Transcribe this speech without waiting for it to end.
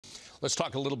Let's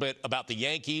talk a little bit about the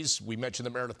Yankees. We mentioned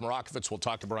the Meredith Marakovits. We'll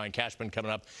talk to Brian Cashman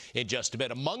coming up in just a bit.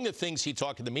 Among the things he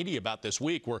talked to the media about this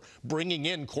week were bringing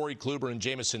in Corey Kluber and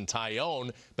Jameson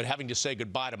Taillon, but having to say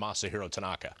goodbye to Masahiro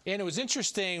Tanaka. And it was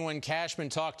interesting when Cashman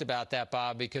talked about that,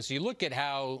 Bob, because you look at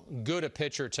how good a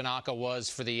pitcher Tanaka was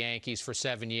for the Yankees for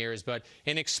 7 years. But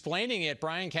in explaining it,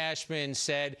 Brian Cashman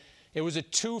said it was a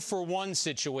 2-for-1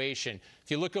 situation.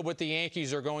 If you look at what the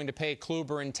Yankees are going to pay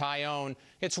Kluber and Taillon,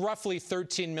 it's roughly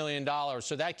 $13 million.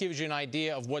 So that gives you an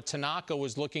idea of what Tanaka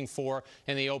was looking for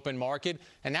in the open market.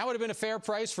 And that would have been a fair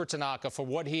price for Tanaka for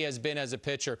what he has been as a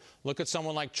pitcher. Look at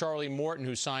someone like Charlie Morton,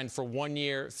 who signed for 1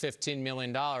 year, $15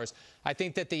 million. I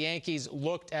think that the Yankees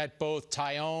looked at both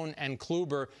Taillon and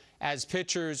Kluber as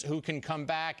pitchers who can come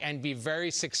back and be very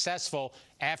successful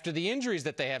after the injuries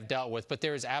that they have dealt with. But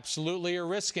there is absolutely a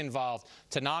risk involved.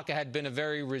 Tanaka had been a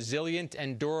very resilient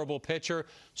and durable pitcher,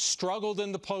 struggled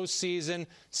in the postseason,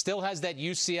 still has that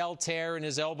UCL tear in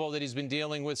his elbow that he's been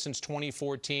dealing with since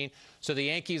 2014. So the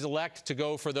Yankees elect to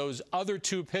go for those other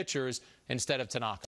two pitchers instead of Tanaka.